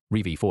healing,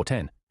 VV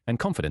 4:10, and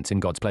confidence in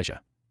God's pleasure,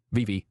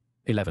 VV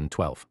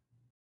 11:12.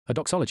 A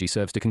doxology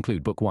serves to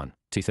conclude Book 1,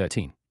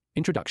 T13,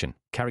 introduction,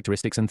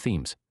 characteristics and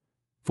themes,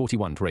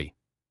 41:3.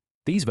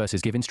 These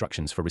verses give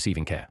instructions for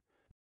receiving care.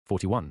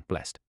 41.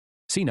 Blessed.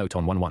 See note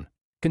on 1:1.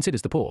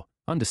 Considers the poor,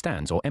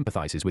 understands or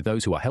empathizes with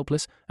those who are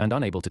helpless and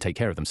unable to take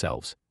care of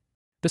themselves.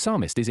 The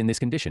psalmist is in this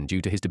condition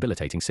due to his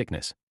debilitating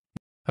sickness.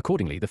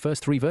 Accordingly, the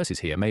first 3 verses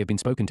here may have been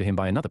spoken to him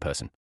by another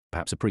person,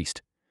 perhaps a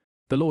priest.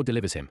 The Lord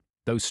delivers him.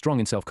 Those strong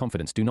in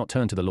self-confidence do not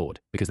turn to the Lord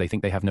because they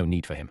think they have no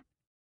need for him.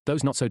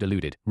 Those not so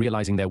deluded,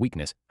 realizing their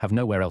weakness, have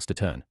nowhere else to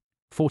turn.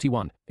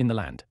 41. In the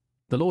land.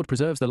 The Lord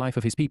preserves the life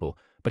of his people,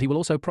 but he will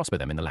also prosper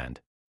them in the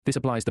land. This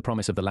applies the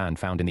promise of the land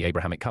found in the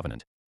Abrahamic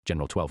covenant,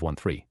 General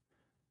 12:1-3.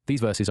 These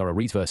verses are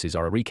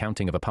a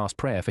recounting of a past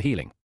prayer for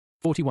healing.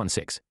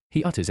 41:6.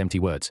 He utters empty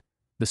words.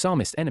 The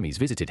psalmist's enemies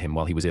visited him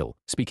while he was ill,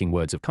 speaking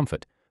words of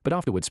comfort, but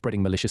afterwards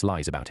spreading malicious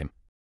lies about him.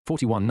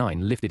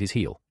 41:9. Lifted his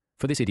heel.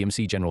 For this idiom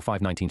see General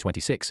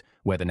 5:19-26,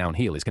 where the noun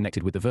heel is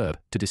connected with the verb,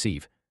 to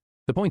deceive.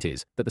 The point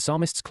is that the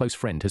psalmist's close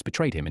friend has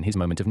betrayed him in his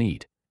moment of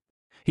need.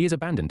 He is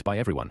abandoned by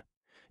everyone.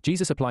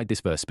 Jesus applied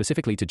this verse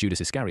specifically to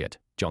Judas Iscariot,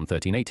 John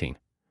 13:18.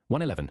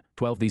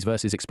 1:11-12. These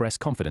verses express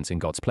confidence in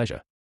God's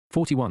pleasure.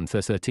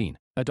 41:13.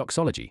 A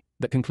doxology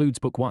that concludes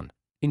Book 1,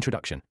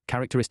 introduction,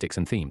 characteristics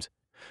and themes.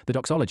 The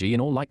doxology,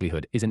 in all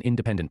likelihood, is an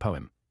independent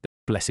poem.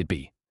 Blessed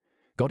be.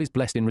 God is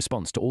blessed in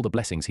response to all the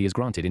blessings he has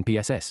granted in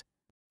PSS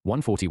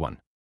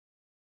 141.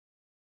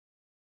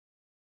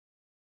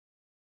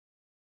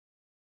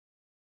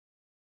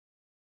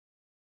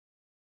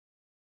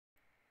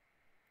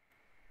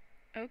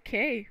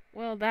 Okay,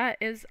 well that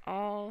is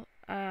all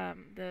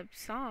the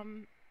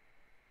psalm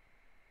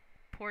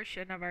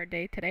portion of our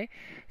day today.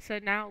 So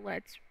now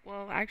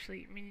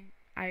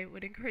I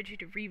would encourage you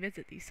to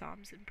revisit these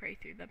psalms and pray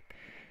through them.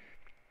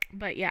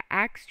 But yeah,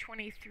 Acts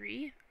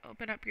 23,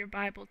 open up your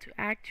Bible to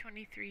Acts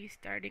 23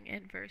 starting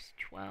in verse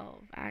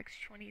 12. Acts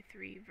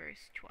 23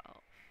 verse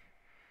 12.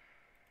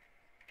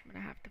 I'm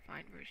going to have to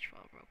find verse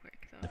 12 real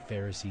quick though. The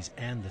Pharisees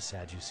and the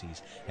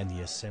Sadducees, and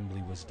the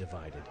assembly was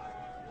divided.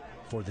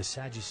 For the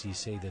Sadducees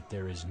say that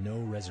there is no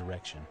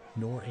resurrection,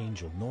 nor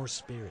angel, nor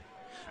spirit.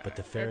 But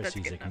the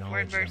Pharisees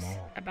acknowledge them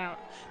all.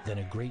 Then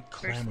a great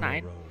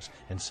clamor arose,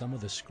 and some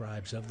of the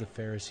scribes of the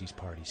Pharisees'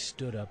 party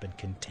stood up and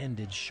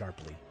contended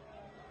sharply.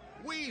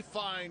 We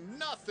find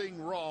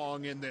nothing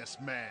wrong in this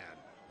man.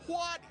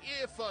 What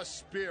if a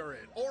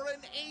spirit or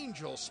an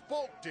angel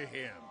spoke to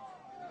him?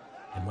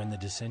 And when the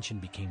dissension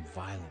became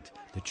violent,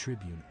 the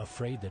tribune,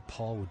 afraid that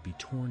Paul would be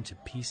torn to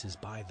pieces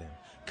by them,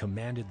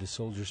 commanded the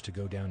soldiers to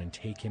go down and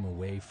take him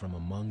away from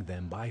among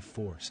them by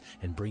force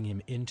and bring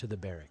him into the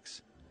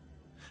barracks.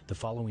 The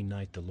following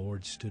night the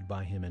Lord stood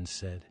by him and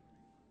said,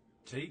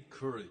 Take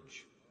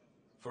courage,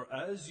 for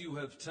as you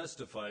have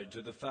testified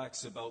to the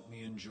facts about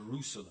me in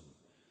Jerusalem,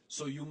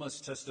 so you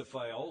must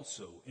testify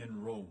also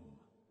in Rome.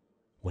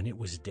 When it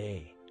was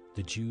day,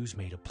 the Jews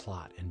made a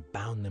plot and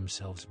bound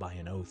themselves by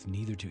an oath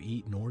neither to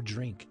eat nor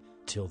drink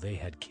till they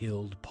had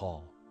killed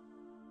Paul.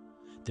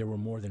 There were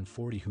more than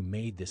 40 who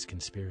made this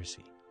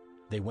conspiracy.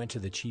 They went to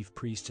the chief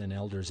priests and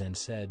elders and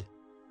said,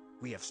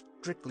 We have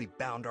strictly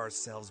bound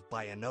ourselves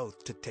by an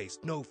oath to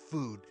taste no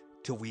food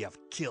till we have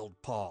killed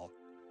Paul.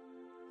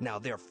 Now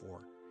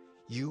therefore,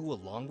 you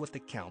along with the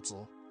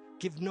council,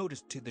 give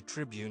notice to the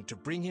tribune to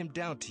bring him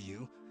down to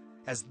you,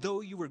 as though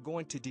you were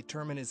going to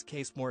determine his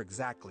case more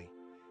exactly,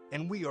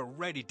 and we are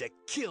ready to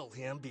kill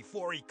him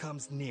before he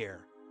comes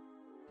near.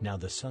 Now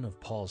the son of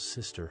Paul's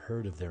sister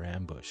heard of their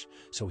ambush,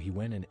 so he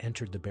went and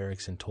entered the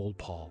barracks and told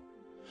Paul.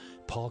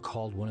 Paul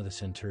called one of the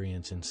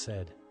centurions and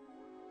said,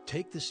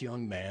 Take this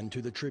young man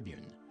to the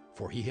tribune,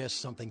 for he has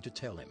something to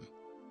tell him.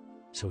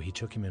 So he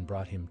took him and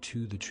brought him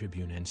to the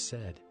tribune and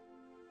said,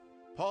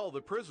 Paul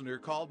the prisoner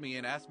called me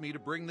and asked me to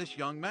bring this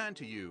young man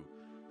to you,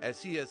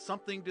 as he has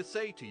something to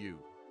say to you.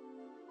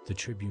 The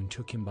tribune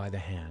took him by the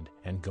hand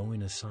and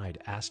going aside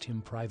asked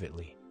him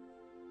privately,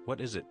 What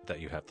is it that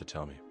you have to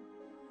tell me?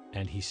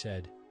 And he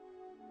said,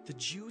 The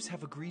Jews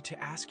have agreed to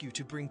ask you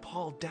to bring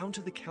Paul down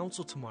to the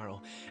council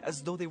tomorrow,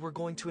 as though they were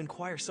going to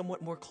inquire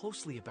somewhat more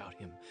closely about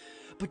him.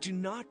 But do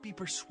not be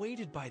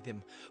persuaded by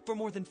them, for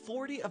more than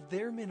 40 of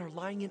their men are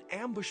lying in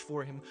ambush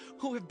for him,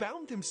 who have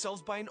bound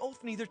themselves by an oath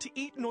neither to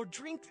eat nor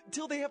drink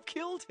till they have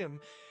killed him.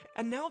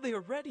 And now they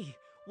are ready,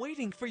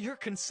 waiting for your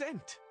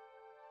consent.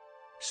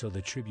 So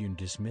the tribune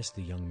dismissed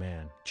the young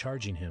man,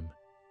 charging him,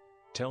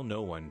 Tell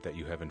no one that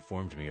you have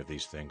informed me of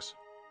these things.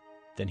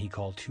 Then he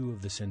called 2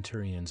 of the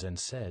centurions and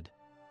said,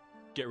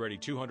 Get ready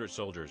 200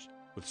 soldiers,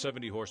 with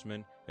 70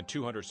 horsemen and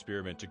 200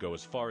 spearmen to go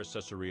as far as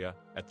Caesarea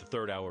at the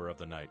 3rd hour of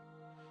the night.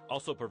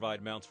 Also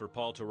provide mounts for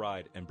Paul to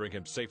ride and bring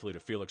him safely to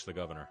Felix the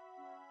governor.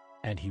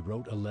 And he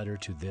wrote a letter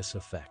to this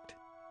effect.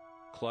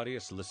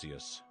 Claudius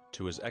Lysias,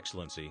 to His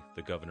Excellency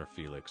the Governor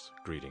Felix,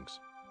 greetings.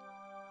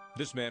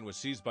 This man was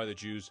seized by the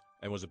Jews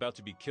and was about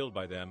to be killed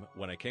by them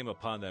when I came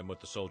upon them with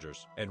the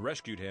soldiers, and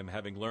rescued him,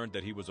 having learned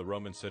that he was a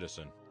Roman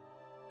citizen.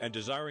 And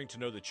desiring to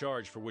know the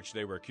charge for which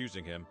they were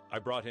accusing him, I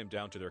brought him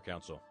down to their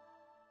council.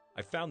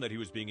 I found that he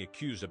was being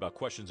accused about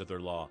questions of their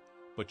law,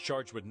 but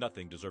charged with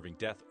nothing deserving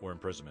death or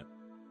imprisonment.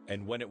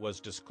 And when it was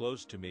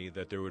disclosed to me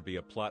that there would be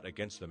a plot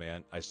against the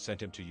man, I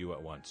sent him to you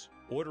at once,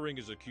 ordering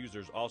his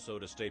accusers also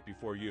to state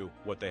before you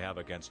what they have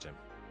against him.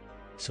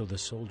 So the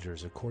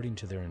soldiers, according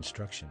to their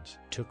instructions,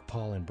 took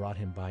Paul and brought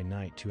him by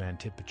night to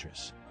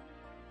Antipatris.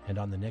 And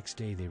on the next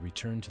day they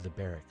returned to the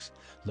barracks,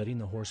 letting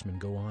the horsemen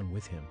go on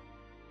with him.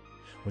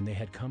 When they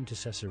had come to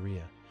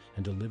Caesarea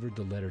and delivered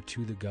the letter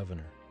to the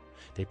governor,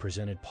 they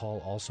presented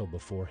Paul also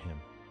before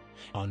him.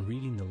 On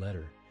reading the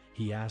letter,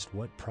 he asked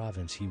what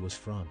province he was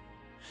from.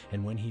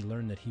 And when he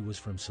learned that he was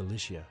from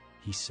Cilicia,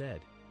 he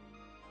said,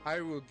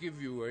 I will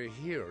give you a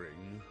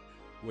hearing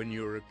when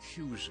your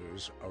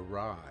accusers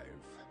arrive.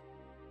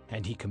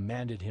 And he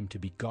commanded him to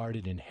be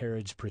guarded in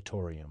Herod's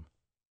praetorium.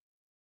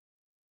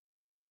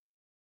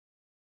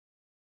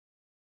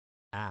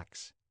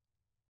 Acts.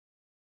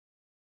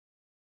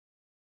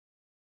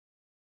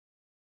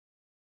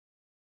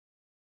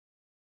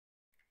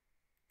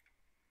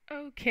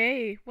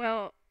 Okay,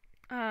 well,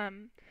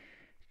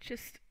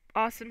 just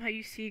awesome how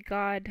you see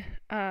God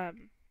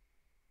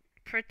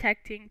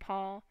protecting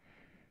Paul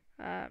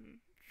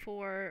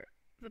for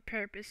the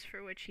purpose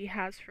for which he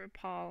has for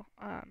Paul.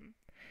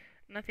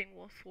 Nothing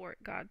will thwart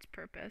God's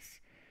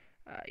purpose,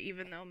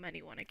 even though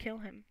many want to kill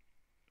him.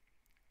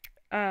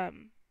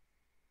 And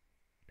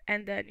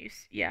then you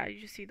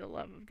just see the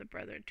love of the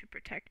brethren to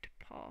protect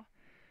Paul,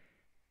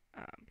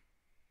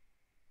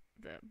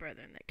 the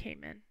brethren that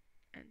came in,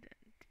 and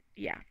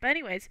yeah. But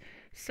anyways,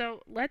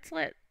 so let's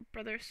let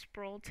Brother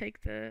Sproul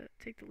take the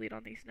lead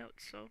on these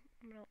notes. So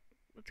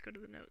let's go to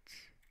the notes.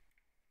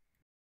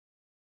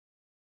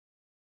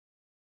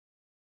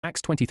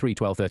 Acts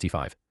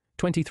 23:12-35.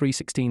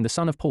 23:16 The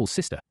son of Paul's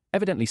sister,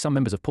 evidently some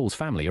members of Paul's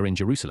family, are in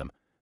Jerusalem,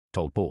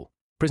 told Paul.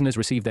 Prisoners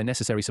received their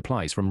necessary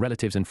supplies from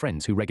relatives and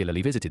friends who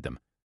regularly visited them.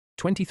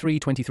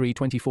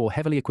 23:23-24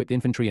 Heavily equipped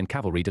infantry and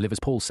cavalry delivers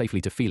Paul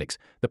safely to Felix,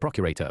 the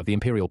procurator of the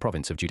imperial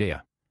province of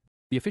Judea.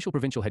 The official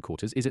provincial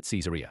headquarters is at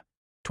Caesarea.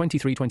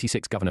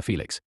 23:26 Governor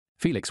Felix.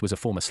 Felix was a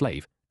former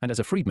slave, and as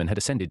a freedman had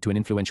ascended to an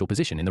influential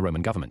position in the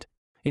Roman government.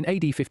 In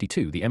AD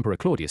 52, the Emperor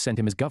Claudius sent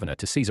him as governor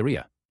to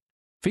Caesarea.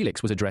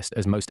 Felix was addressed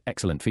as Most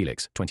Excellent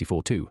Felix,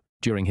 24:2,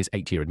 during his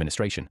 8-year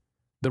administration.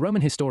 The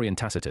Roman historian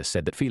Tacitus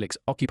said that Felix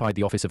occupied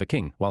the office of a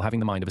king while having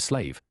the mind of a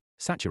slave,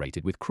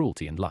 saturated with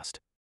cruelty and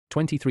lust.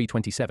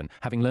 23:27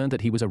 Having learned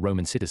that he was a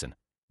Roman citizen.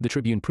 The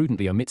tribune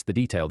prudently omits the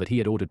detail that he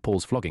had ordered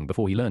Paul's flogging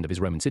before he learned of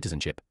his Roman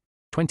citizenship.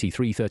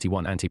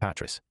 23:31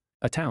 Antipatris.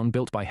 A town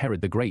built by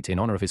Herod the Great in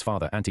honor of his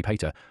father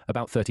Antipater,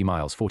 about 30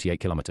 miles 48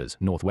 kilometers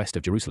northwest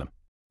of Jerusalem.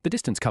 The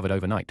distance covered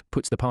overnight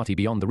puts the party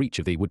beyond the reach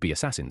of the would-be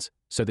assassins,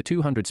 so the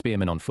 200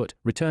 spearmen on foot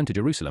return to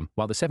Jerusalem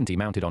while the 70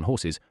 mounted on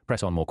horses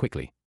press on more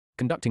quickly,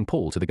 conducting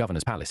Paul to the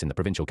governor's palace in the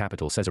provincial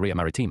capital Caesarea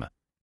Maritima.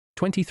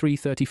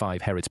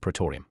 23:35 Herod's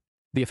Praetorium.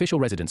 The official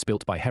residence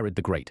built by Herod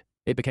the Great.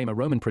 It became a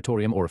Roman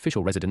praetorium or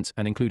official residence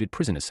and included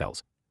prisoners'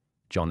 cells.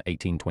 John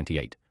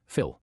 18:28.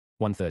 Phil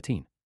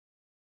 1:13.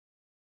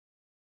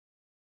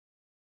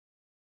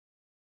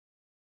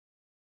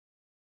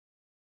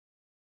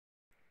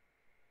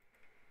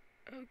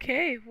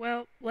 Okay,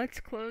 well, let's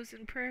close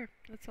in prayer.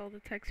 That's all the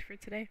text for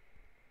today.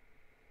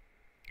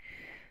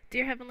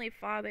 Dear Heavenly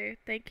Father,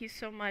 thank you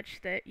so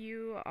much that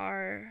you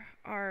are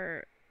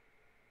our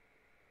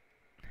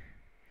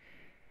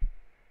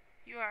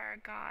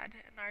God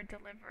and our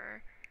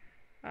deliverer.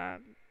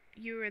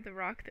 You are the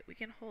rock that we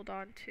can hold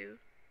on to.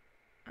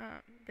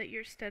 That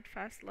your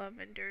steadfast love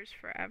endures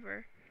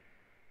forever.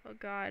 O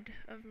God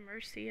of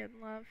mercy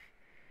and love.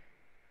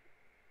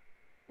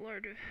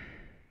 Lord,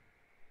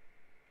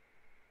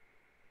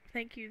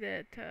 thank you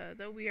that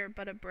though we are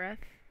but a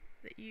breath,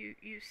 that you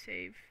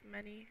save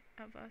many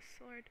of us,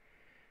 Lord,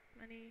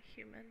 many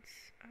humans,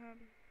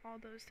 all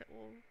those that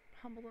will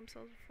humble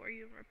themselves before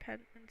you and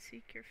repent and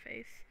seek your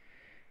face,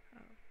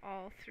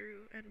 all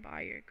through and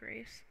by your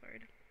grace,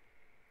 Lord.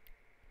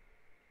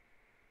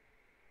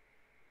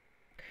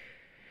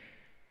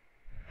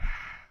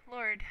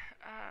 Lord,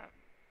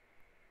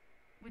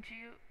 would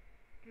you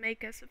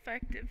make us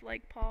effective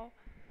like Paul?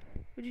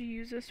 Would you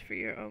use us for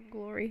your own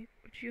glory?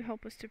 Would you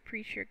help us to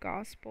preach your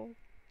gospel?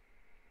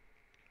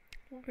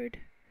 Lord,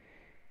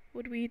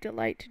 would we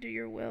delight to do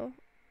your will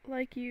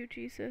like you,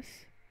 Jesus?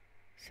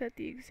 Set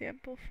the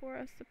example for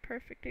us, the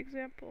perfect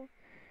example,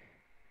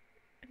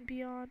 and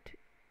beyond.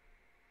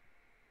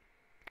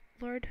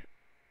 Lord,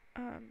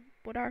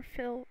 would our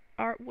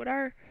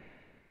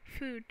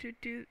food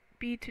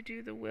be to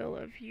do the will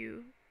of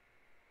you,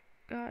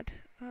 God?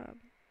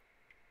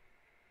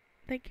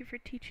 Thank you for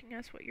teaching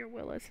us what your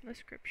will is in the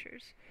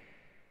scriptures.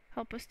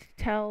 Help us to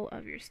tell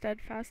of your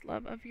steadfast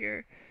love, of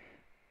your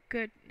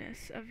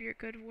goodness, of your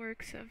good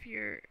works, of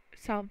your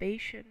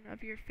salvation,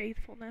 of your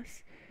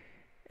faithfulness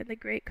in the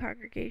great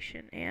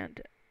congregation,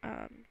 and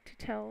to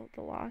tell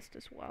the lost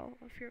as well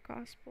of your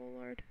gospel,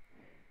 Lord,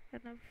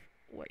 and of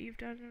what you've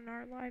done in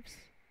our lives.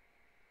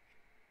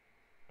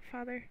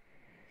 Father,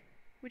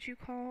 would you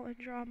call and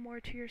draw more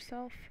to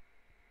yourself?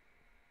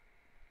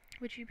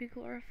 Would you be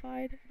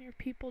glorified and your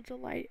people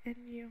delight in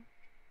you?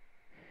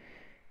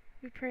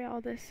 We pray all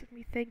this and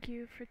we thank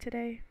you for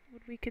today.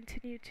 Would we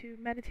continue to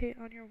meditate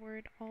on your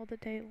word all the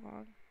day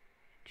long?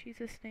 In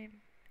Jesus'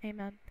 name,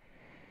 amen.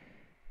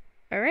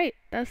 Alright,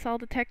 that's all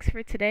the text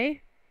for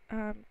today.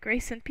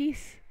 Grace and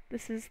peace.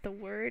 This is the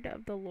word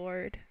of the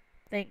Lord.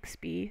 Thanks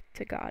be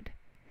to God.